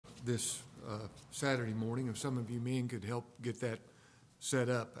this Saturday morning. If some of you men could help get that set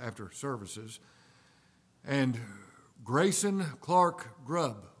up after services. And Grayson Clark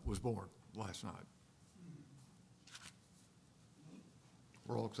Grubb was born last night.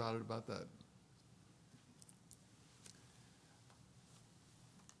 We're all excited about that.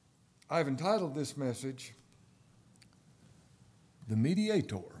 I've entitled this message, The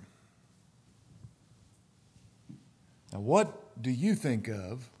Mediator. Now, what do you think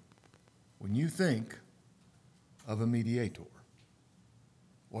of when you think of a mediator?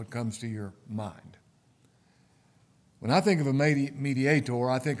 What comes to your mind? When I think of a mediator,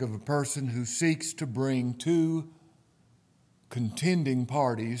 I think of a person who seeks to bring two contending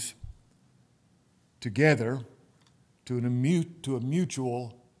parties together to a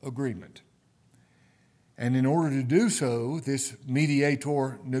mutual agreement. And in order to do so, this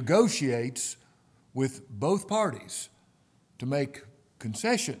mediator negotiates with both parties to make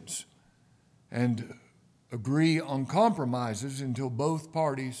concessions and agree on compromises until both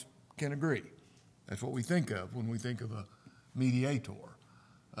parties can agree. That's what we think of when we think of a mediator.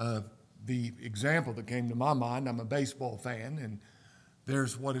 The example that came to my mind, I'm a baseball fan, and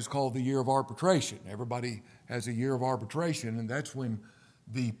there's what is called the year of arbitration. Everybody has a year of arbitration, and that's when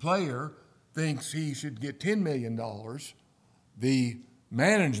the player thinks he should get $10 million. The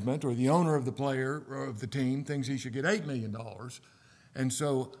management or the owner of the player or of the team thinks he should get $8 million. And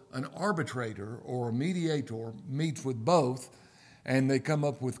so an arbitrator or a mediator meets with both, and they come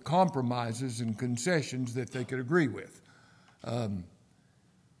up with compromises and concessions that they could agree with.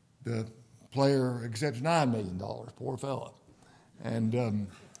 The player accepts $9 million, poor fella. And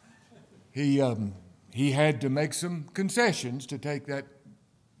he had to make some concessions to take that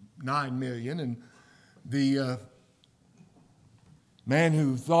 $9 million, and the man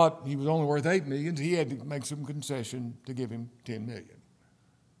who thought he was only worth $8 million, he had to make some concession to give him $10 million.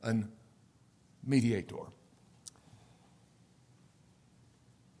 A mediator.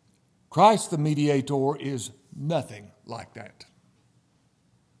 Christ the mediator is nothing like that.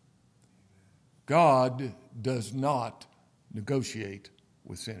 God does not negotiate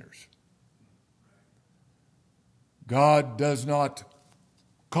with sinners. God does not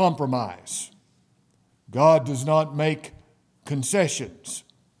compromise. God does not make concessions.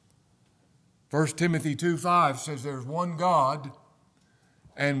 1 Timothy 2:5 says there's one God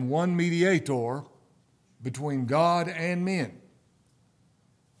and one mediator between God and men,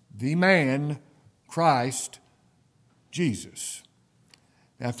 the man, Christ Jesus.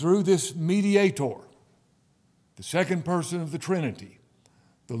 Now, through this mediator, the second person of the Trinity,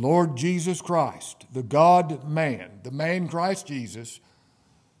 the Lord Jesus Christ, the God-man, the man Christ Jesus,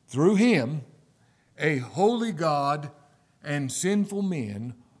 through him, a holy God and sinful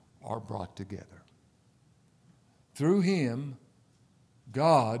men are brought together. Through him,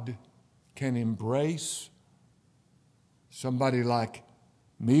 God can embrace somebody like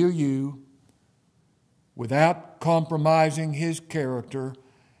me or you without compromising his character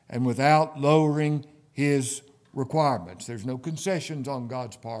and without lowering his requirements. There's no concessions on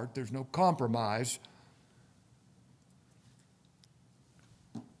God's part. There's no compromise.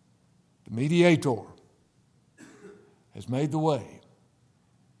 The mediator has made the way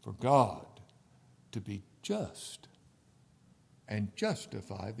for God to be just and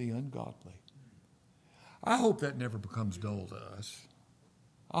justify the ungodly. I hope that never becomes dull to us.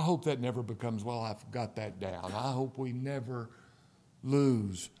 I hope that never becomes, well, I've got that down. I hope we never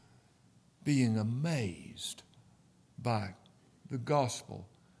lose being amazed by the gospel,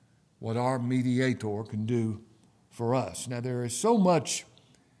 what our mediator can do for us. Now, there is so much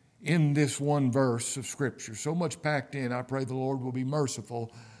in this one verse of Scripture, so much packed in. I pray the Lord will be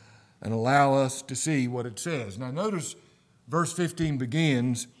merciful and allow us to see what it says. Now, notice verse 15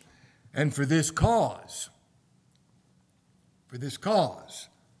 begins, and for this cause,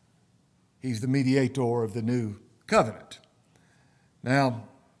 he's the mediator of the new covenant. Now,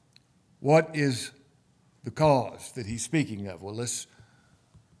 what is the cause that he's speaking of? Well, let's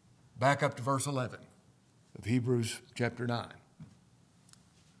back up to verse 11 of Hebrews chapter 9.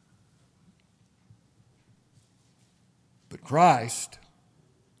 But Christ,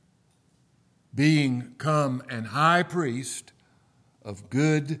 being come an high priest of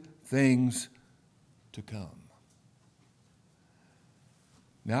good things to come.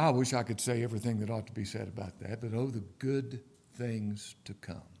 Now, I wish I could say everything that ought to be said about that, but oh, the good things to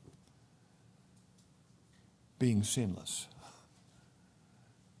come. Being sinless,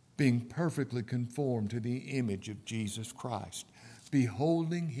 being perfectly conformed to the image of Jesus Christ,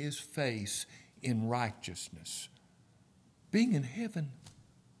 beholding his face in righteousness, being in heaven,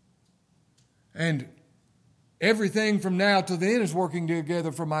 and Everything from now till then is working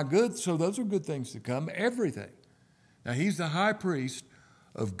together for my good, so those are good things to come, everything. Now, he's the high priest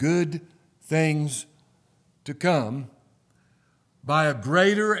of good things to come by a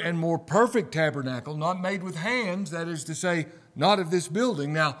greater and more perfect tabernacle, not made with hands, that is to say, not of this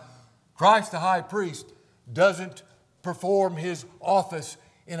building. Now, Christ the high priest doesn't perform his office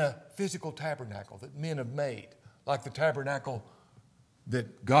in a physical tabernacle that men have made, like the tabernacle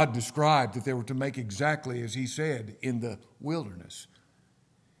that God described that they were to make exactly as he said in the wilderness.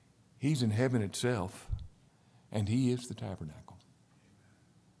 He's in heaven itself, and he is the tabernacle.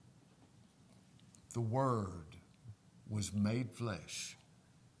 The Word was made flesh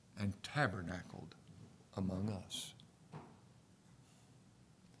and tabernacled among us.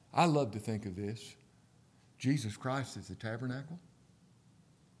 I love to think of this. Jesus Christ is the tabernacle.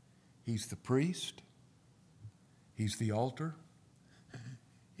 He's the priest. He's the altar.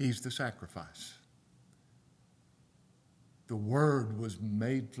 He's the sacrifice. The Word was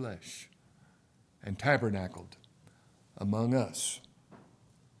made flesh and tabernacled among us.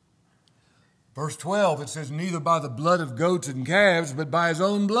 Verse 12, it says, neither by the blood of goats and calves, but by his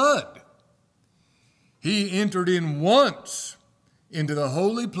own blood. He entered in once into the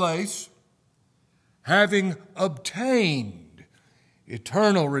holy place, having obtained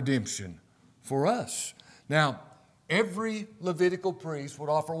eternal redemption for us. Now, every Levitical priest would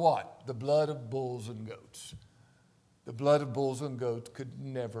offer what? The blood of bulls and goats. The blood of bulls and goats could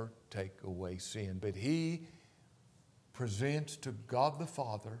never take away sin, but he presents to God the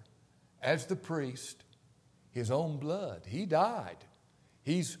Father as the priest his own blood. He died.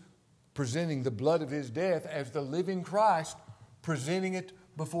 He's presenting the blood of his death as the living Christ, presenting it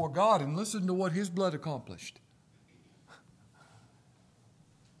before God. And listen to what his blood accomplished.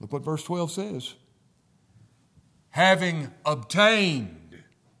 Look what verse 12 says. Having obtained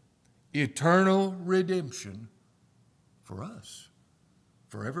eternal redemption for us,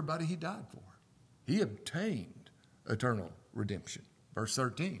 for everybody he died for. He obtained eternal redemption. Verse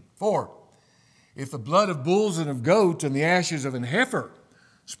 13. For if the blood of bulls and of goats and the ashes of an heifer,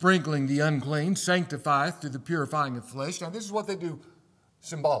 sprinkling the unclean, sanctifieth to the purifying of flesh. Now this is what they do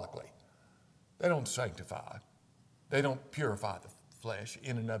symbolically. They don't sanctify. They don't purify the flesh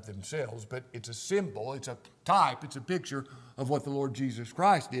in and of themselves, but it's a symbol, it's a type, it's a picture of what the Lord Jesus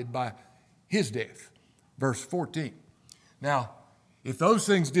Christ did by his death. Verse 14. Now, if those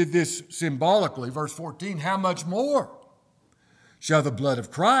things did this symbolically, verse 14, how much more shall the blood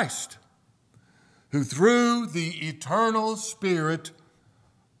of Christ, who through the eternal Spirit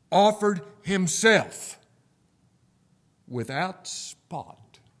offered himself without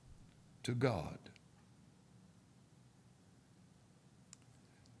spot to God.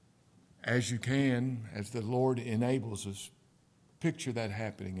 As you can, as the Lord enables us, picture that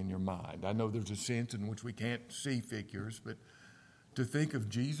happening in your mind. I know there's a sense in which we can't see figures, but to think of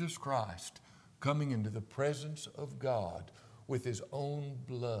Jesus Christ coming into the presence of God with his own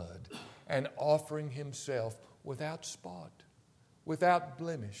blood and offering himself without spot, without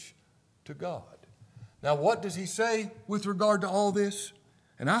blemish to God. Now, what does he say with regard to all this?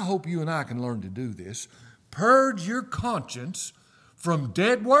 And I hope you and I can learn to do this. Purge your conscience from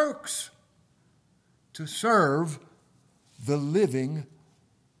dead works to serve the living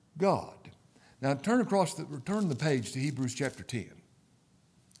God. Now, turn the page to Hebrews chapter 10.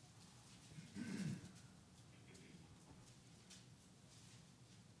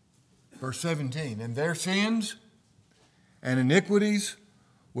 Verse 17, and their sins and iniquities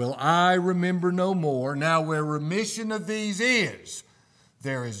will I remember no more. Now where remission of these is,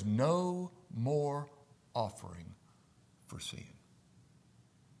 there is no more offering for sin.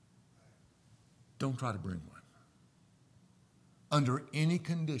 Don't try to bring one. Under any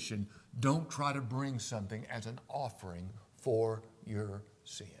condition, don't try to bring something as an offering for your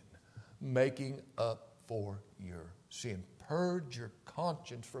sin. Making up for your sin. Purge your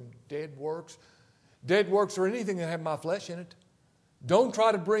conscience from dead works. Dead works are anything that have my flesh in it. Don't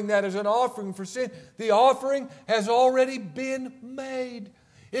try to bring that as an offering for sin. The offering has already been made,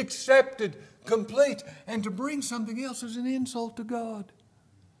 accepted, complete. And to bring something else is an insult to God.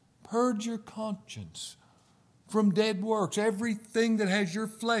 Purge your conscience from dead works. Everything that has your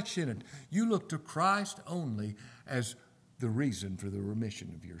flesh in it. You look to Christ only as the reason for the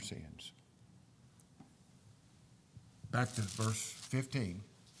remission of your sins. Back to verse 15.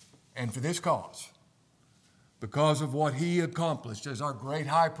 And for this cause, because of what he accomplished as our great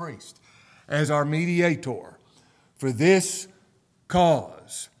high priest, as our mediator, for this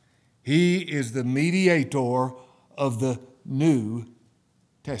cause, he is the mediator of the New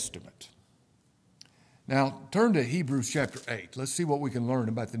Testament. Now, turn to Hebrews chapter 8. Let's see what we can learn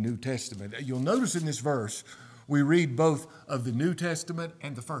about the New Testament. You'll notice in this verse we read both of the New Testament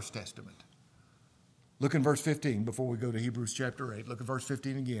and the First Testament. Look in verse 15 before we go to Hebrews chapter 8. Look at verse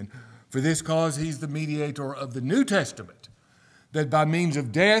 15 again. For this cause he's the mediator of the New Testament, that by means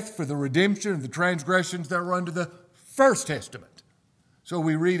of death for the redemption of the transgressions that were under the First Testament. So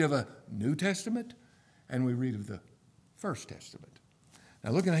we read of a New Testament and we read of the First Testament.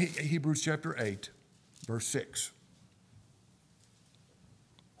 Now look at Hebrews chapter 8, verse 6.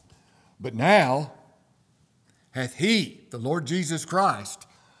 But now hath he, the Lord Jesus Christ,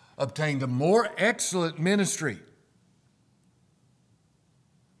 obtained a more excellent ministry,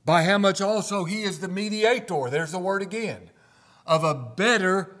 by how much also he is the mediator, there's the word again, of a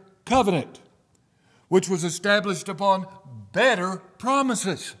better covenant, which was established upon better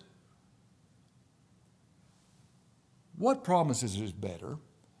promises. What promises is better?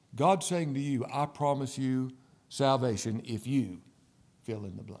 God saying to you, I promise you salvation if you fill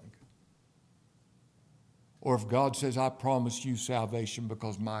in the blank. Or if God says, I promise you salvation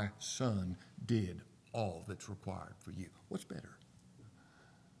because my Son did all that's required for you. What's better?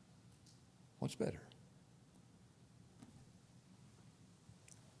 What's better?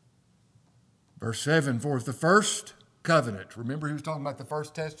 Verse 7, for if the first covenant, remember he was talking about the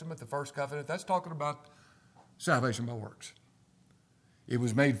First Testament, the first covenant, that's talking about salvation by works. It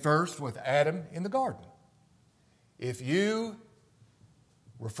was made first with Adam in the garden. If you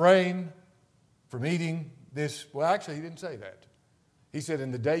refrain from eating this, well, actually, he didn't say that. He said, in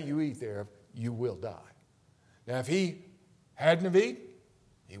the day you eat thereof, you will die. Now, if he hadn't have eaten,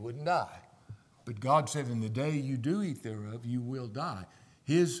 he wouldn't die. But God said, in the day you do eat thereof, you will die.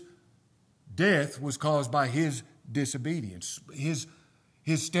 His death was caused by his disobedience. His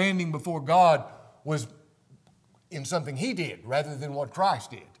standing before God was in something he did rather than what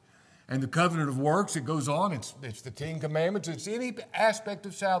Christ did. And the covenant of works, it goes on, it's the 10 Commandments, it's any aspect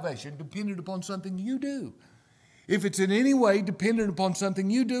of salvation dependent upon something you do. If it's in any way dependent upon something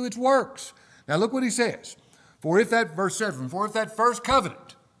you do, it's works. Now look what he says. For if that, verse 7, for if that first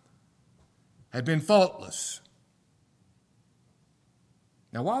covenant had been faultless.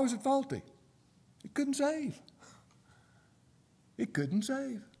 Now why was it faulty? It couldn't save. It couldn't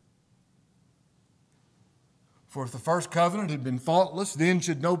save. For if the first covenant had been faultless, then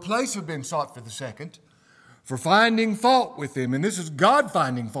should no place have been sought for the second. For finding fault with them, and this is God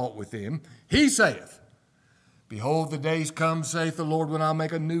finding fault with them, he saith, behold, the days come, saith the Lord, when I'll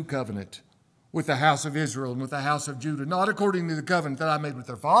make a new covenant with the house of Israel and with the house of Judah, not according to the covenant that I made with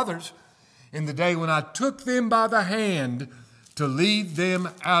their fathers, in the day when I took them by the hand to lead them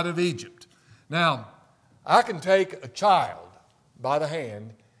out of Egypt. Now, I can take a child by the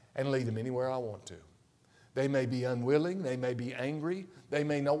hand and lead them anywhere I want to. They may be unwilling, they may be angry, they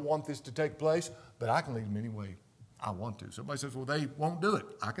may not want this to take place, but I can lead them any way I want to. Somebody says, well, they won't do it.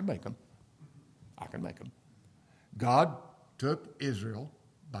 I can make them. I can make them. God took Israel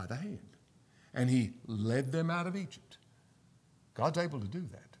by the hand, and he led them out of Egypt. God's able to do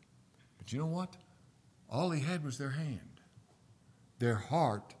that. But you know what? All he had was their hand. Their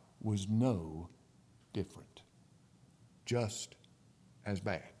heart was no different, just as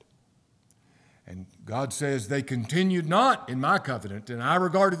bad. And God says, they continued not in my covenant, and I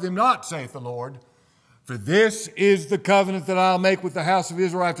regarded them not, saith the Lord. For this is the covenant that I'll make with the house of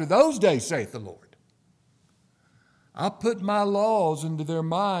Israel after those days, saith the Lord. I'll put my laws into their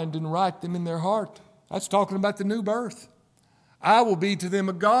mind and write them in their heart. That's talking about the new birth. I will be to them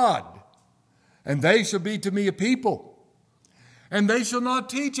a God, and they shall be to me a people. And they shall not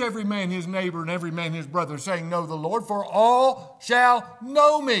teach every man his neighbor and every man his brother, saying, know the Lord, for all shall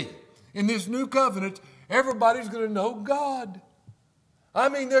know me. In this new covenant, everybody's going to know God. I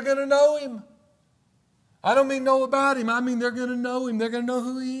mean, they're going to know him. I don't mean know about him. I mean, they're going to know him. They're going to know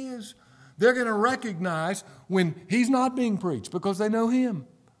who he is. They're going to recognize when he's not being preached because they know him.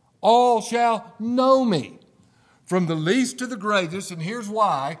 All shall know me, from the least to the greatest. And here's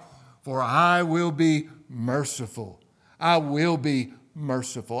why. For I will be merciful. I will be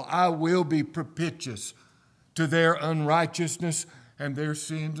merciful. I will be propitious to their unrighteousness, and their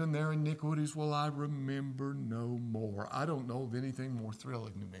sins and their iniquities will I remember no more. I don't know of anything more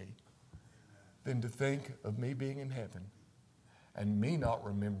thrilling to me than to think of me being in heaven and me not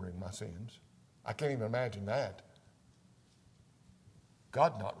remembering my sins. I can't even imagine that.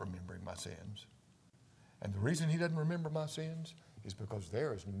 God not remembering my sins. And the reason he doesn't remember my sins is because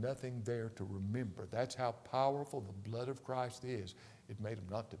there is nothing there to remember. That's how powerful the blood of Christ is. It made him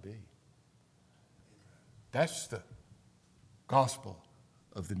not to be. That's the gospel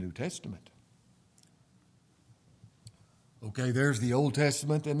of the New Testament. Okay, there's the Old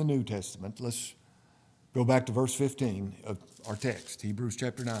Testament and the New Testament. Let's go back to verse 15 of our text, Hebrews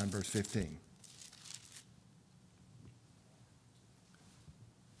chapter 9, verse 15.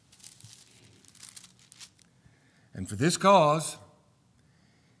 And for this cause,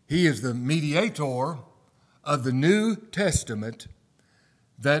 he is the mediator of the New Testament,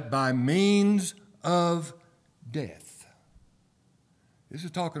 that by means of death. This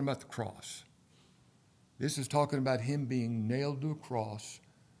is talking about the cross. This is talking about him being nailed to a cross,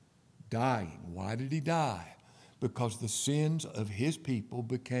 dying. Why did he die? Because the sins of his people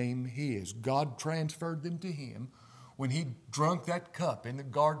became his. God transferred them to him. When he drank that cup in the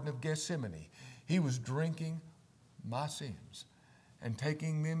Garden of Gethsemane, he was drinking my sins and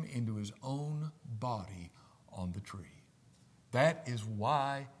taking them into his own body on the tree. That is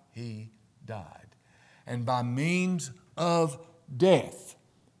why he died. And by means of death,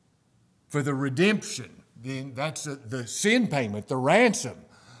 for the redemption, that's the sin payment, the ransom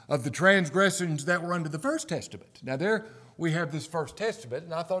of the transgressions that were under the First Testament. Now there we have this First Testament,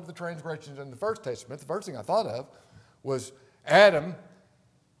 and I thought of the transgressions in the First Testament. The first thing I thought of was Adam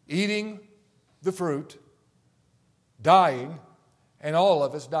eating the fruit, dying, and all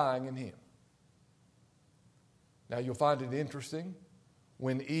of us dying in him. Now you'll find it interesting.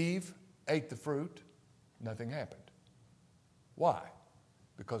 When Eve ate the fruit, nothing happened. Why?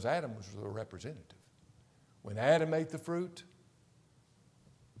 Because Adam was the representative. When Adam ate the fruit,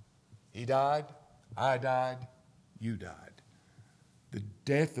 he died, I died, you died. The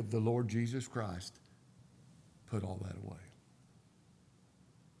death of the Lord Jesus Christ put all that away.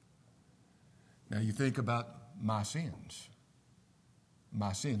 Now you think about my sins,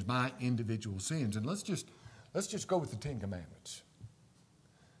 my individual sins, and let's just go with the Ten Commandments.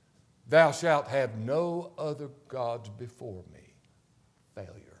 Thou shalt have no other gods before me.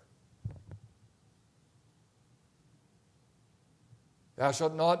 Failure. Thou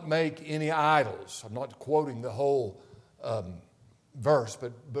shalt not make any idols. I'm not quoting the whole verse,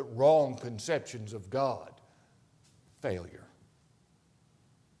 but wrong conceptions of God. Failure.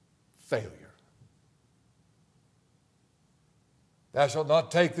 Failure. Thou shalt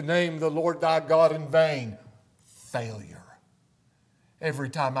not take the name of the Lord thy God in vain. Failure. Every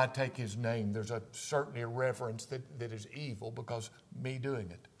time I take his name, there's a certain irreverence that is evil because me doing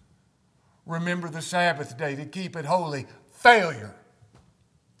it. Remember the Sabbath day to keep it holy. Failure.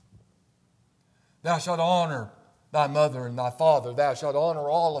 Thou shalt honor thy mother and thy father. Thou shalt honor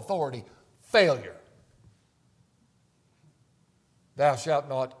all authority. Failure. Thou shalt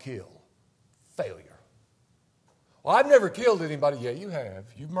not kill. Failure. Well, I've never killed anybody. Yeah, you have.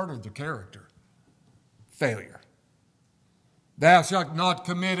 You've murdered their character. Failure. Thou shalt not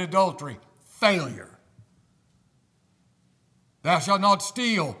commit adultery. Failure. Thou shalt not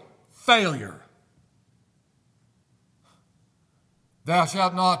steal. Failure. Thou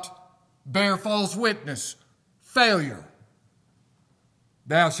shalt not bear false witness. Failure.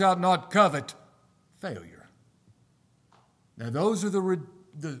 Thou shalt not covet. Failure. Now those are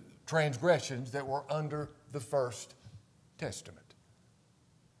the transgressions that were under the First Testament.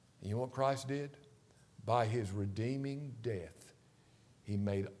 And you know what Christ did? By his redeeming death, he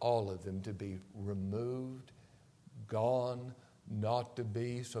made all of them to be removed, gone, not to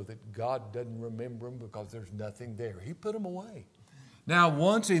be, so that God doesn't remember them because there's nothing there. He put them away. Now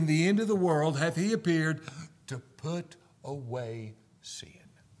once in the end of the world hath he appeared to put away sin.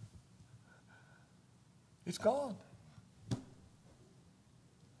 It's gone.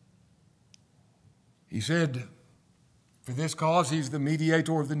 He said, for this cause he's the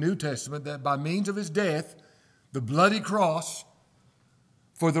mediator of the New Testament, that by means of his death, the bloody cross,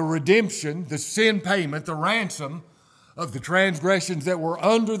 for the redemption, the sin payment, the ransom of the transgressions that were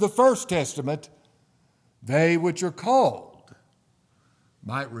under the First Testament, they which are called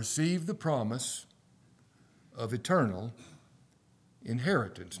might receive the promise of eternal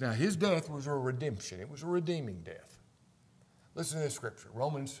inheritance. Now, his death was a redemption. It was a redeeming death. Listen to this scripture,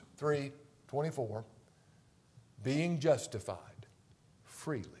 Romans 3:24. Being justified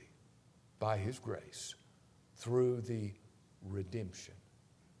freely by his grace through the redemption,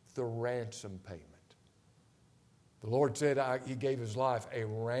 the ransom payment. The Lord said he gave his life a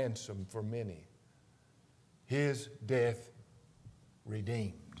ransom for many. His death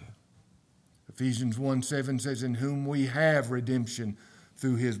redeemed. Ephesians 1:7 says, in whom we have redemption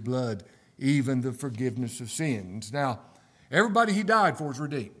through his blood, even the forgiveness of sins. Now, everybody he died for is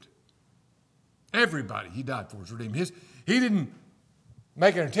redeemed. Everybody he died for is redeemed. He didn't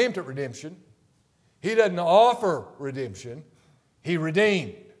make an attempt at redemption. He doesn't offer redemption. He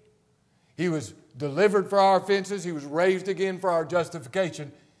redeemed. He was delivered for our offenses. He was raised again for our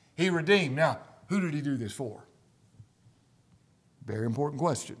justification. He redeemed. Now, who did he do this for? Very important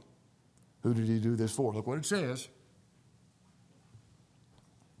question. Who did he do this for? Look what it says.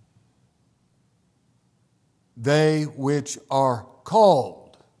 They which are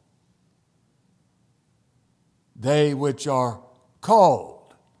called. they which are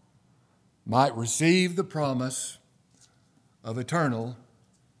called might receive the promise of eternal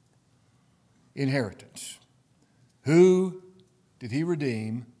inheritance. Who did he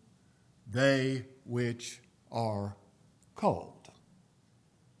redeem? They which are called.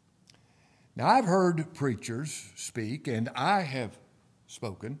 Now, I've heard preachers speak, and I have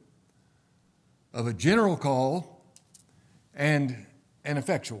spoken of a general call and an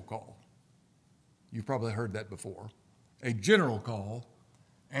effectual call. You've probably heard that before. A general call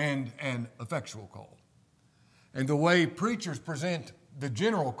and an effectual call. And the way preachers present the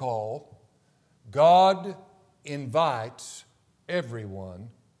general call, God invites everyone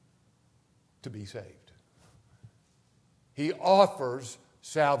to be saved. He offers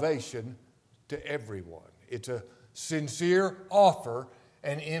salvation to everyone. It's a sincere offer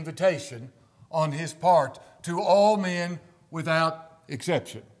and invitation on his part to all men without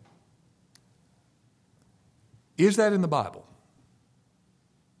exception. Is that in the Bible?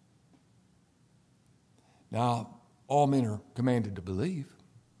 Now, all men are commanded to believe.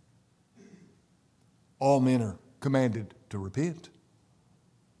 All men are commanded to repent.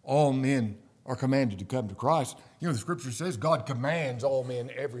 All men are commanded to come to Christ. You know, the scripture says God commands all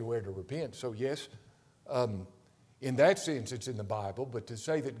men everywhere to repent. So yes, in that sense it's in the Bible, but to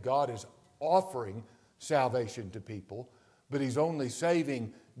say that God is offering salvation to people, but he's only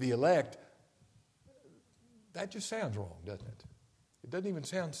saving the elect, that just sounds wrong, doesn't it? It doesn't even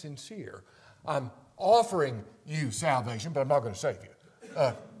sound sincere. I'm offering you salvation, but I'm not going to save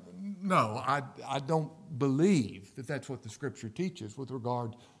you. No, I don't believe that that's what the scripture teaches with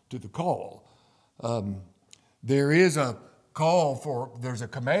regard to the call. There is a call there's a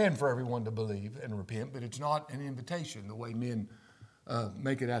command for everyone to believe and repent, but it's not an invitation the way men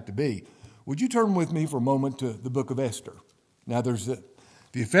make it out to be. Would you turn with me for a moment to the book of Esther? Now, there's the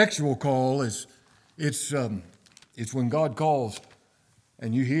effectual call it's when God calls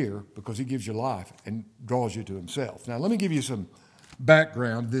and you hear because he gives you life and draws you to himself. Now, let me give you some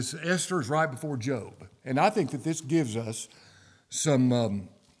background. This Esther is right before Job, and I think that this gives us some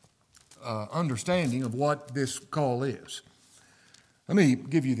understanding of what this call is. Let me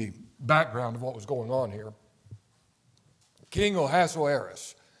give you the background of what was going on here. King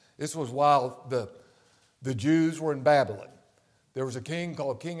Ahasuerus, this was while the Jews were in Babylon. There was a king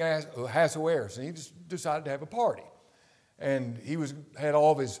called King Ahasuerus, and he just decided to have a party. And he had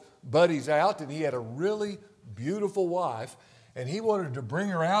all of his buddies out, and he had a really beautiful wife, and he wanted to bring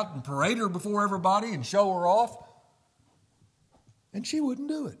her out and parade her before everybody and show her off. And she wouldn't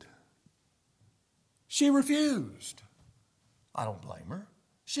do it. She refused. I don't blame her.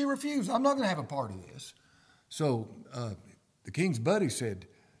 She refused. I'm not going to have a part of this. So the king's buddy said,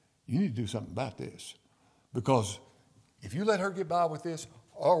 you need to do something about this. Because if you let her get by with this,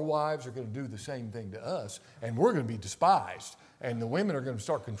 our wives are going to do the same thing to us, and we're going to be despised, and the women are going to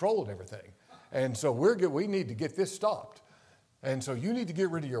start controlling everything. And so we need to get this stopped. And so you need to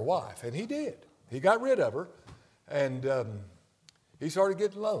get rid of your wife. And he did. He got rid of her, and he started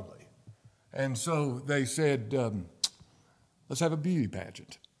getting lonely. And so they said, let's have a beauty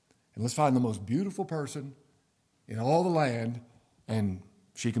pageant, and let's find the most beautiful person in all the land, and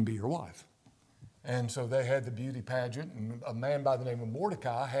she can be your wife. And so they had the beauty pageant, and a man by the name of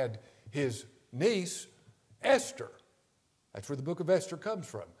Mordecai had his niece, Esther. That's where the book of Esther comes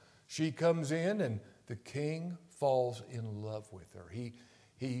from. She comes in, and the king falls in love with her. He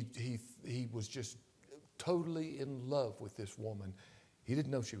was just totally in love with this woman. He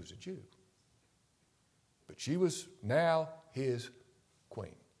didn't know she was a Jew. But she was now his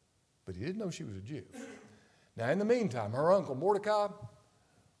queen. But he didn't know she was a Jew. Now, in the meantime, her uncle Mordecai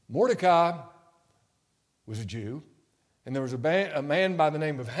was a Jew, and there was a man by the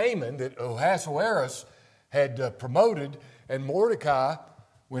name of Haman that Ahasuerus had promoted, and Mordecai,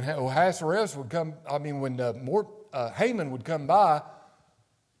 when Ahasuerus would come, when Haman would come by,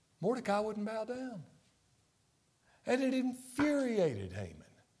 Mordecai wouldn't bow down. And it infuriated Haman.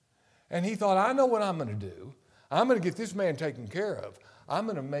 And he thought, I know what I'm going to do. I'm going to get this man taken care of. I'm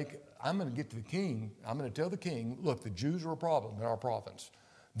going to get to the king. I'm going to tell the king, look, the Jews are a problem in our province.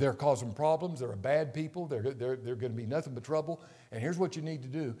 They're causing problems. They're a bad people. They're going to be nothing but trouble. And here's what you need to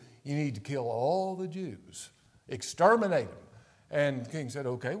do. You need to kill all the Jews. Exterminate them. And the king said,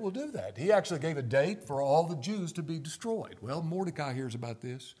 okay, we'll do that. He actually gave a date for all the Jews to be destroyed. Well, Mordecai hears about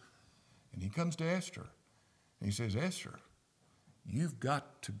this, and he comes to Esther. And he says, Esther, you've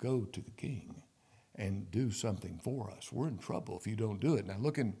got to go to the king and do something for us. We're in trouble if you don't do it. Now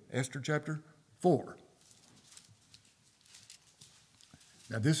look in Esther chapter 4.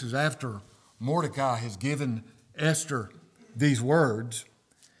 Now this is after Mordecai has given Esther these words.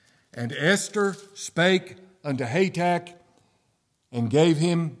 And Esther spake unto Hatach, and gave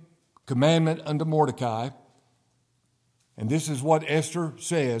him commandment unto Mordecai. And this is what Esther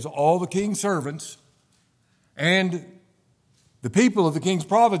says: all the king's servants and the people of the king's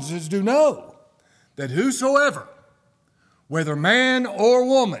provinces do know that whosoever, whether man or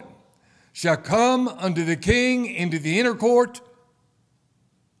woman, shall come unto the king into the inner court,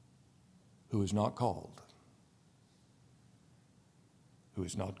 who is not called. Who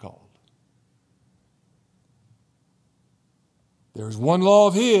is not called. There is one law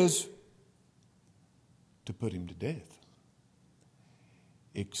of his, to put him to death.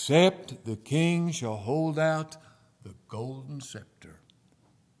 Except the king shall hold out the golden scepter,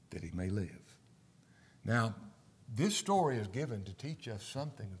 that he may live. Now, this story is given to teach us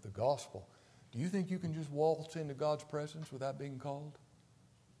something of the gospel. Do you think you can just waltz into God's presence without being called?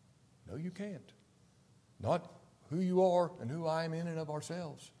 No, you can't. Not who you are and who I am in and of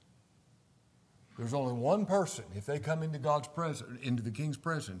ourselves. There's only one person, if they come into God's presence, into the king's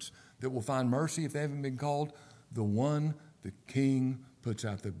presence, that will find mercy if they haven't been called, the one the king puts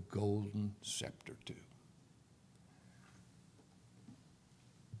out the golden scepter to.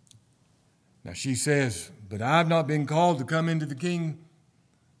 Now she says, but I've not been called to come into the king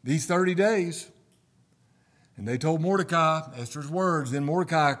these 30 days. And they told Mordecai Esther's words. Then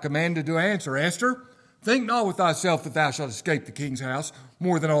Mordecai commanded to answer, Esther, think not with thyself that thou shalt escape the king's house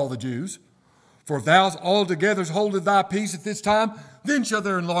more than all the Jews. For if thou altogether holdest thy peace at this time, then shall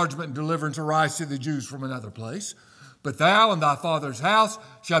their enlargement and deliverance arise to the Jews from another place. But thou and thy father's house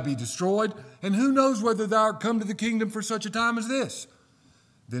shall be destroyed, and who knows whether thou art come to the kingdom for such a time as this?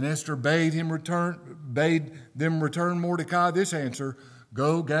 Then Esther bade them return Mordecai this answer,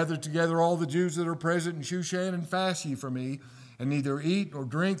 go, gather together all the Jews that are present in Shushan, and fast ye for me, and neither eat nor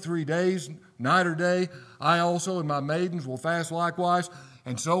drink 3 days, night or day. I also and my maidens will fast likewise,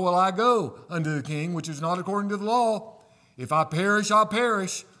 and so will I go unto the king, which is not according to the law. If I perish, I'll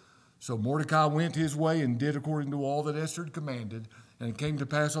perish. So Mordecai went his way and did according to all that Esther had commanded, and it came to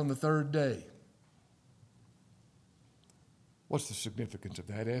pass on the 3rd day. What's the significance of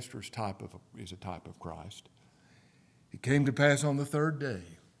that? Esther is a type of Christ. It came to pass on the 3rd day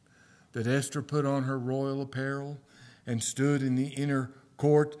that Esther put on her royal apparel and stood in the inner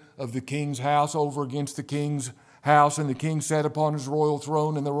court of the king's house over against the king's house, and the king sat upon his royal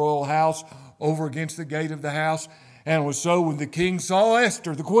throne in the royal house over against the gate of the house. And it was so when the king saw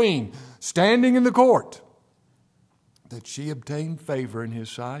Esther, the queen, standing in the court, that she obtained favor in his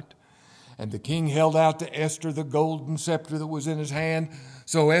sight. And the king held out to Esther the golden scepter that was in his hand.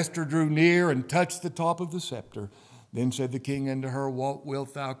 So Esther drew near and touched the top of the scepter. Then said the king unto her, what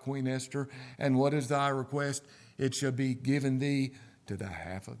wilt thou, Queen Esther, and what is thy request? It shall be given thee to the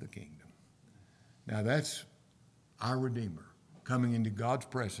half of the kingdom. Now that's our Redeemer coming into God's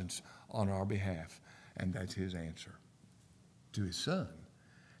presence on our behalf. And that's his answer to his son.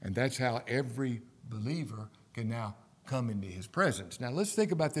 And that's how every believer can now come into his presence. Now let's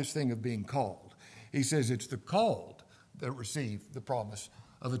think about this thing of being called. He says it's the called that receive the promise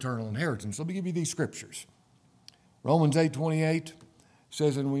of eternal inheritance. Let me give you these scriptures. Romans 8:28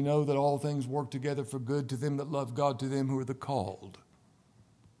 says, and we know that all things work together for good to them that love God, to them who are the called.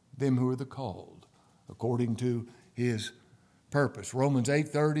 Them who are the called, according to his purpose. Romans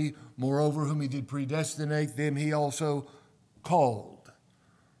 8:30, moreover, whom he did predestinate, them he also called.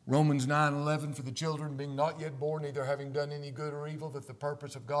 Romans 9:11, for the children being not yet born, neither having done any good or evil, that the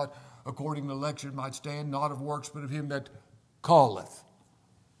purpose of God according to election might stand, not of works, but of him that calleth.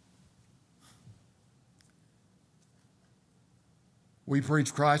 We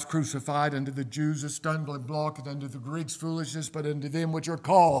preach Christ crucified, unto the Jews a stumbling block, and unto the Greeks foolishness, but unto them which are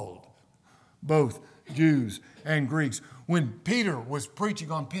called, both Jews and Greeks. When Peter was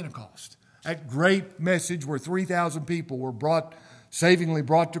preaching on Pentecost, that great message where 3,000 people were savingly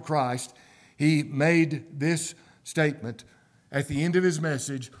brought to Christ, he made this statement at the end of his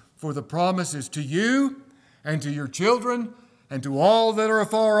message, for the promise is to you and to your children and to all that are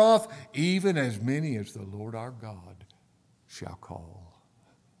afar off, even as many as the Lord our God shall call.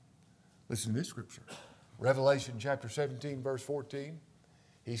 Listen to this scripture. Revelation chapter 17, verse 14.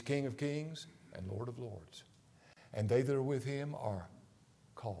 He's King of kings and Lord of lords. And they that are with him are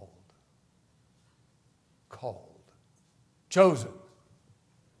called, chosen,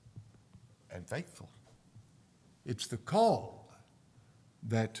 and faithful. It's the called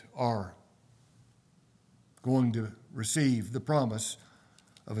that are going to receive the promise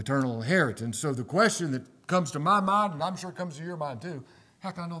of eternal inheritance. So the question that comes to my mind, and I'm sure it comes to your mind too,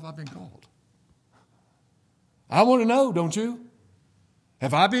 how can I know if I've been called? I want to know, don't you?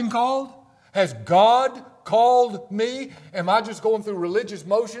 Have I been called? Has God called me? Am I just going through religious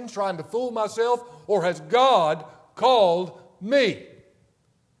motions trying to fool myself? Or has God called me?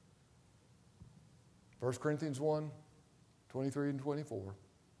 1 Corinthians 1, 23 and 24.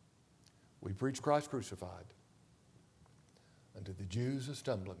 We preach Christ crucified, unto the Jews a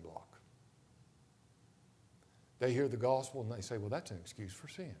stumbling block. They hear the gospel and they say, well, that's an excuse for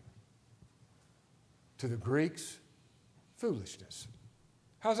sin. To the Greeks, foolishness.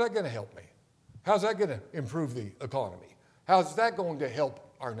 How's that going to help me? How's that going to improve the economy? How's that going to help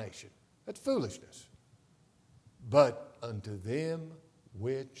our nation? That's foolishness. But unto them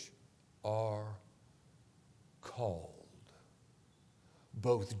which are called,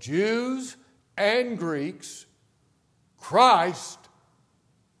 both Jews and Greeks, Christ,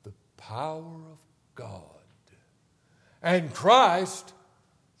 the power of God, and Christ,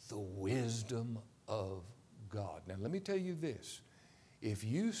 the wisdom of God. Now, let me tell you this. If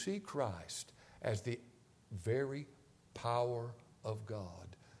you see Christ as the very power of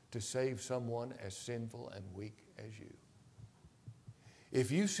God to save someone as sinful and weak as you,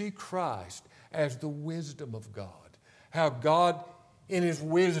 if you see Christ as the wisdom of God, how God in His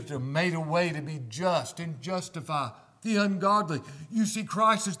wisdom made a way to be just and justify the ungodly. You see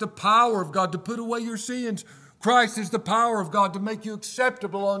Christ as the power of God to put away your sins. Christ is the power of God to make you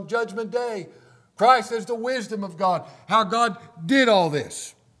acceptable on Judgment Day. Christ is the wisdom of God, how God did all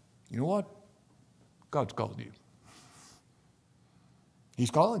this. You know what? God's called you.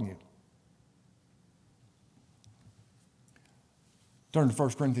 He's calling you. Turn to 1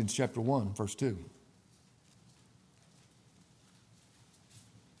 Corinthians chapter 1, verse 2.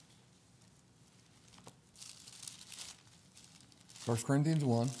 1 Corinthians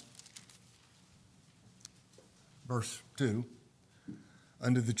 1, verse 2.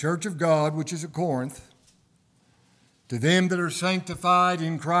 Unto the church of God which is at Corinth, to them that are sanctified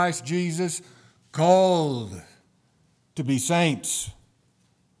in Christ Jesus, called to be saints,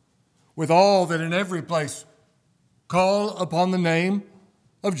 with all that in every place call upon the name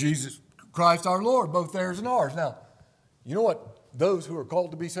of Jesus Christ our Lord, both theirs and ours. Now, you know what those who are called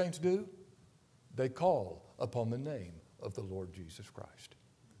to be saints do? They call upon the name of the Lord Jesus Christ.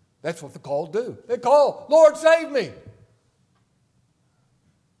 That's what the called do. They call, Lord, save me.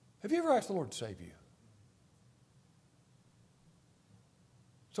 Have you ever asked the Lord to save you?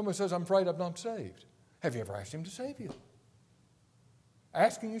 Somebody says, I'm afraid I'm not saved. Have you ever asked Him to save you?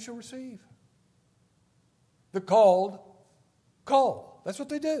 Asking you shall receive. The called call. That's what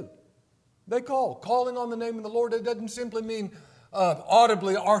they do. They call. Calling on the name of the Lord, it doesn't simply mean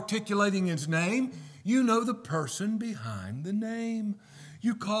audibly articulating His name. You know the person behind the name.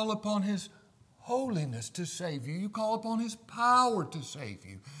 You call upon His holiness to save you. You call upon His power to save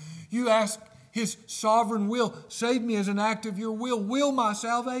you. You ask His sovereign will. Save me as an act of your will. Will my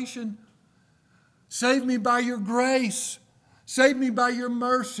salvation. Save me by your grace. Save me by your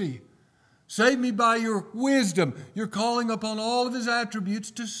mercy. Save me by your wisdom. You're calling upon all of His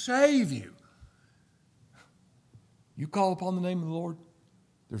attributes to save you. You call upon the name of the Lord,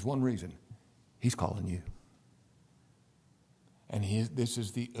 there's one reason. He's calling you. And this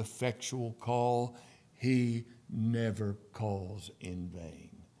is the effectual call. He never calls in vain.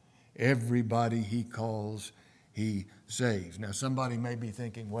 Everybody He calls, He saves. Now, somebody may be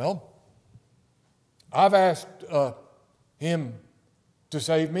thinking, well, I've asked Him to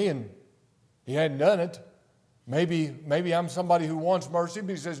save me and He hadn't done it. Maybe I'm somebody who wants mercy,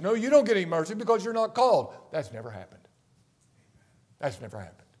 but He says, no, you don't get any mercy because you're not called. That's never happened. That's never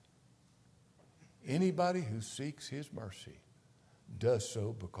happened. Anybody who seeks His mercy does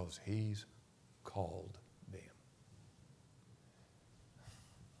so because He's called them.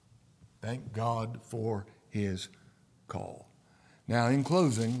 Thank God for His call. Now, in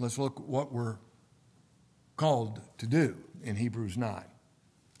closing, let's look at what we're called to do in Hebrews 9.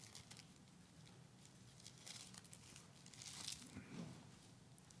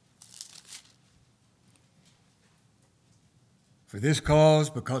 For this cause,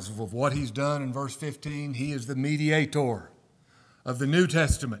 because of what He's done in verse 15, He is the mediator of the New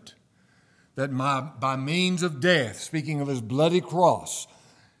Testament, that by means of death, speaking of His bloody cross,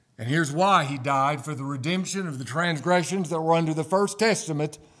 and here's why He died, for the redemption of the transgressions that were under the first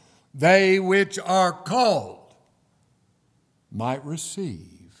testament, they which are called might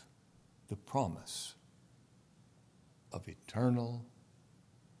receive the promise of eternal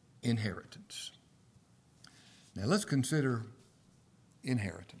inheritance. Now let's consider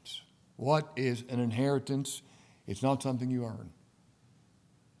inheritance. What is an inheritance? It's not something you earn.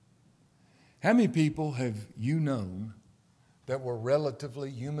 How many people have you known that were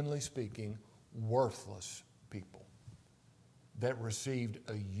relatively, humanly speaking, worthless people that received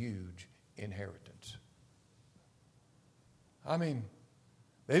a huge inheritance? I mean,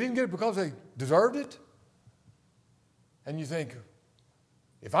 they didn't get it because they deserved it. And you think,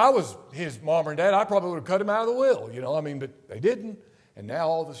 if I was his mom or dad, I probably would have cut him out of the will, but they didn't. And now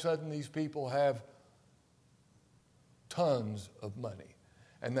all of a sudden these people have tons of money.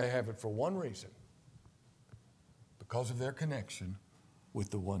 And they have it for one reason: because of their connection with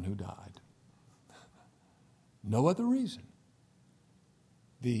the one who died. No other reason.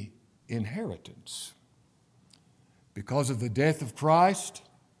 The inheritance. Because of the death of Christ,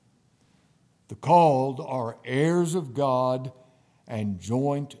 the called are heirs of God and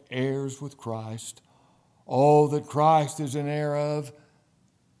joint heirs with Christ. All that Christ is an heir of,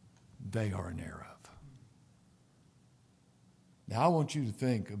 they are an heir of. Now I want you to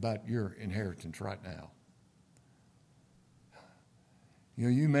think about your inheritance right now.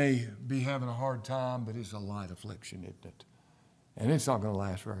 You may be having a hard time, but it's a light affliction, isn't it? And it's not going to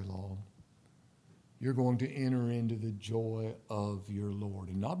last very long. You're going to enter into the joy of your Lord.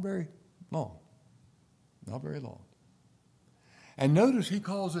 And not very long. Not very long. And notice he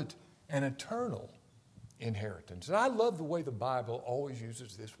calls it an eternal inheritance. And I love the way the Bible always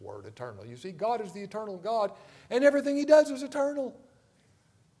uses this word, eternal. You see, God is the eternal God, and everything he does is eternal.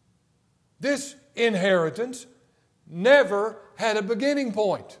 This inheritance never had a beginning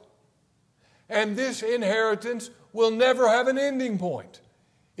point. And this inheritance will never have an ending point.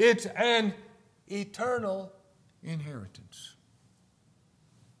 It's an eternal inheritance.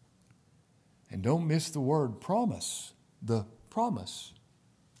 And don't miss the word promise. The promise.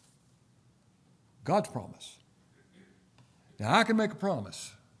 God's promise. Now, I can make a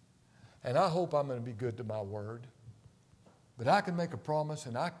promise, and I hope I'm going to be good to my word. But I can make a promise,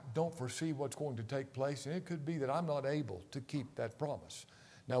 and I don't foresee what's going to take place, and it could be that I'm not able to keep that promise.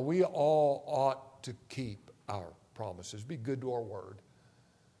 Now, we all ought to keep our promises, be good to our word.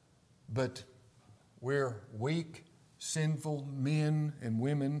 But we're weak, sinful men and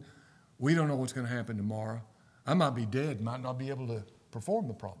women. We don't know what's going to happen tomorrow. I might be dead, might not be able to perform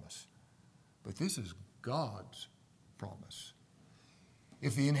the promise. But this is God's promise.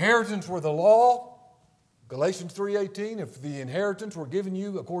 If the inheritance were the law, Galatians 3:18, if the inheritance were given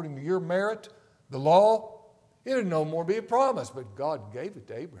you according to your merit, the law, it would no more be a promise. But God gave it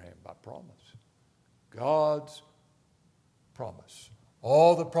to Abraham by promise. God's promise.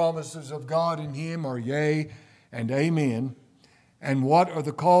 All the promises of God in him are yea and amen. And what are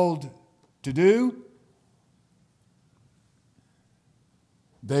the called to do?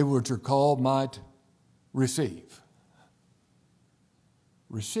 They which are called might receive.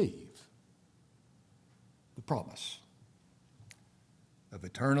 Receive the promise of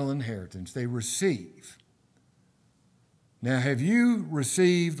eternal inheritance. They receive. Now, have you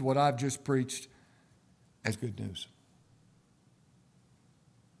received what I've just preached as good news?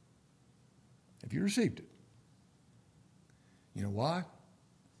 Have you received it? You know why?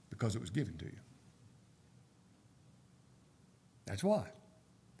 Because it was given to you. That's why.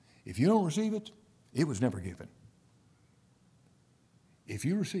 If you don't receive it, it was never given. If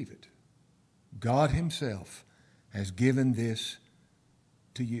you receive it, God himself has given this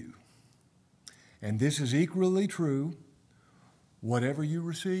to you. And this is equally true. Whatever you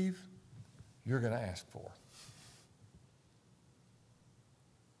receive, you're going to ask for.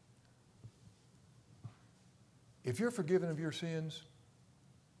 If you're forgiven of your sins,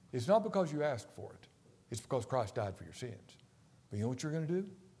 it's not because you asked for it. It's because Christ died for your sins. But you know what you're going to do?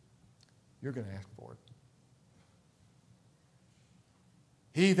 You're going to ask for it.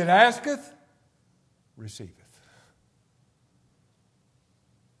 He that asketh, receiveth.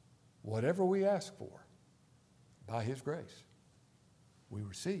 Whatever we ask for, by his grace, we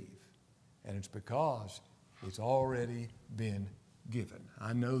receive. And it's because it's already been given.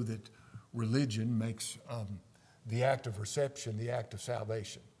 I know that religion makes the act of reception the act of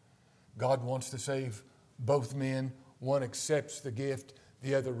salvation. God wants to save both men. One accepts the gift,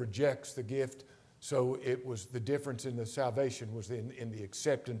 the other rejects the gift. So it was the difference in the salvation was in the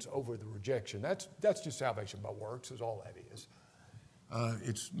acceptance over the rejection. That's just salvation by works, is all that is.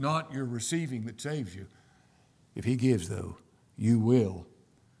 It's not your receiving that saves you. If he gives, though, you will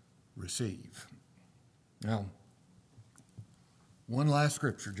receive. Now, one last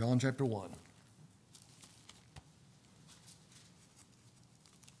scripture, John chapter 1.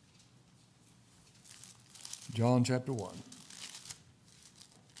 John chapter 1.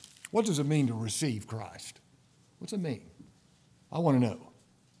 What does it mean to receive Christ? What's it mean? I want to know.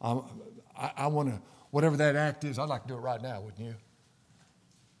 I want to, whatever that act is, I'd like to do it right now, wouldn't you?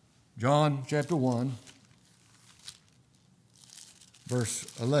 John chapter 1, verse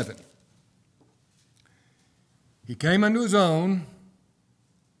 11. He came unto his own,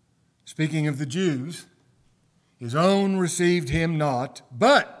 speaking of the Jews. His own received him not,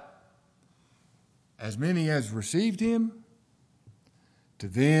 but as many as received him, to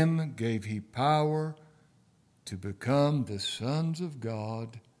them gave he power to become the sons of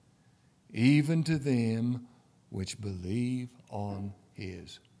God, even to them which believe on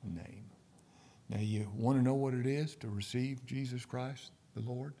his name. Now, you want to know what it is to receive Jesus Christ, the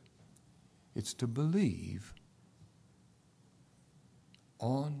Lord? It's to believe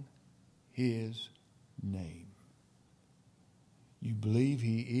on his name. You believe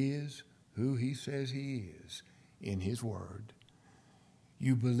he is who he says he is in his word.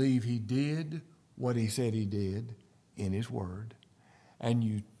 You believe he did what he said he did in his word. And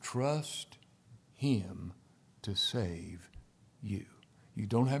you trust him to save you. You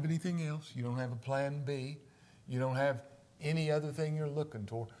don't have anything else. You don't have a plan B. You don't have any other thing you're looking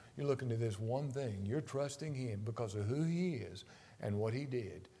toward. You're looking to this one thing. You're trusting him because of who he is and what he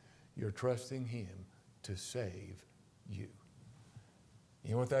did. You're trusting him to save you.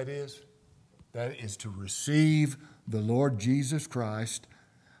 You know what that is? That is to receive the Lord Jesus Christ.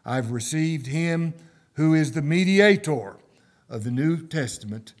 I've received him who is the mediator of the New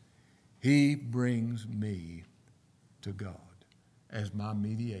Testament. He brings me to God as my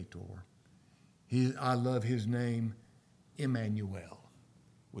mediator. I love his name, Emmanuel,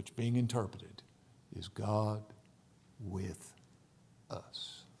 which being interpreted is God with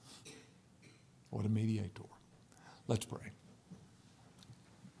us. What a mediator. Let's pray.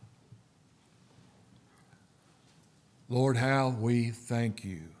 Lord, how we thank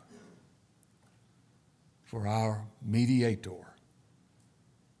you for our mediator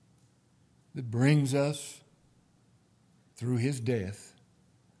that brings us through his death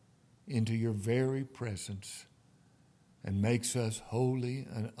into your very presence and makes us holy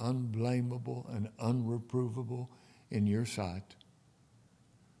and unblameable and unreprovable in your sight.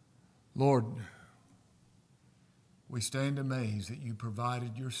 Lord, we stand amazed that you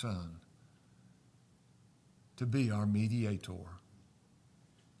provided your Son to be our mediator,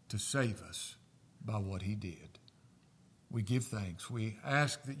 to save us by what he did. We give thanks. We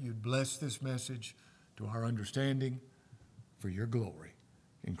ask that you'd bless this message to our understanding for your glory.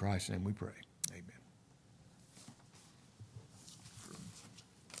 In Christ's name we pray.